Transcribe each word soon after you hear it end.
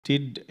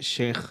Did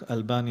Sheikh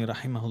Albani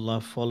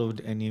rahimahullah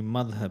followed any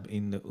madhab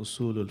in the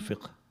Usool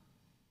al-Fiqh?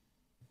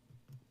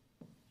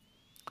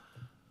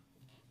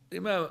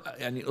 Imam,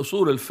 yani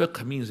Usool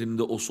al-Fiqh means in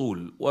the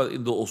Usool. Well,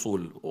 in the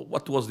Usool.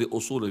 What was the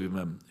Usool of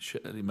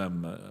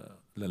Imam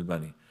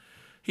Al-Albani?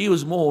 He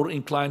was more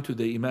inclined to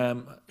the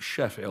Imam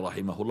Shafi'i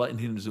rahimahullah in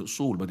his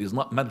Usool, but his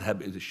not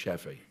madhab is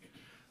Shafi'i.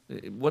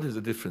 What is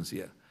the difference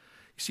here?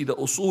 You see, the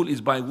Usool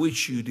is by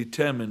which you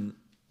determine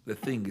the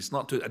thing. It's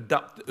not to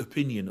adopt the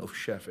opinion of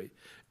Shafi'i.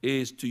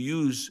 Is to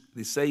use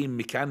the same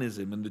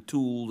mechanism and the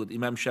tool that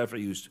Imam Shafi'i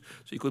used.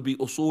 So it could be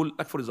Usool,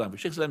 like for example,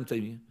 Shaykh Islam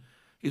Taymiyyah,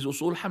 he's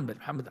Usool Hanbal,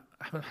 Ahmad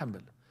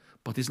Hanbal.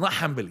 But he's not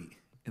Hanbali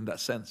in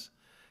that sense.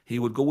 He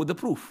would go with the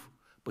proof,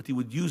 but he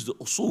would use the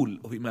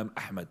Usool of Imam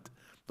Ahmad.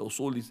 The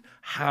Usool is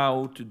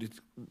how to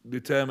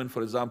determine,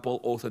 for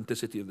example,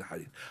 authenticity of the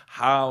hadith.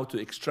 How to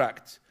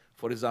extract,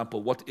 for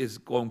example, what is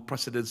going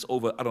precedence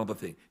over another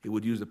thing. He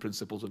would use the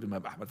principles of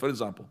Imam Ahmad. For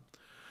example,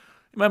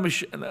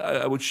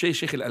 I would say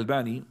Sheikh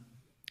Al-Albani,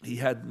 he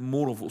had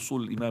more of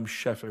Usul Imam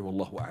Shafi'i,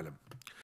 wallahu a'lam.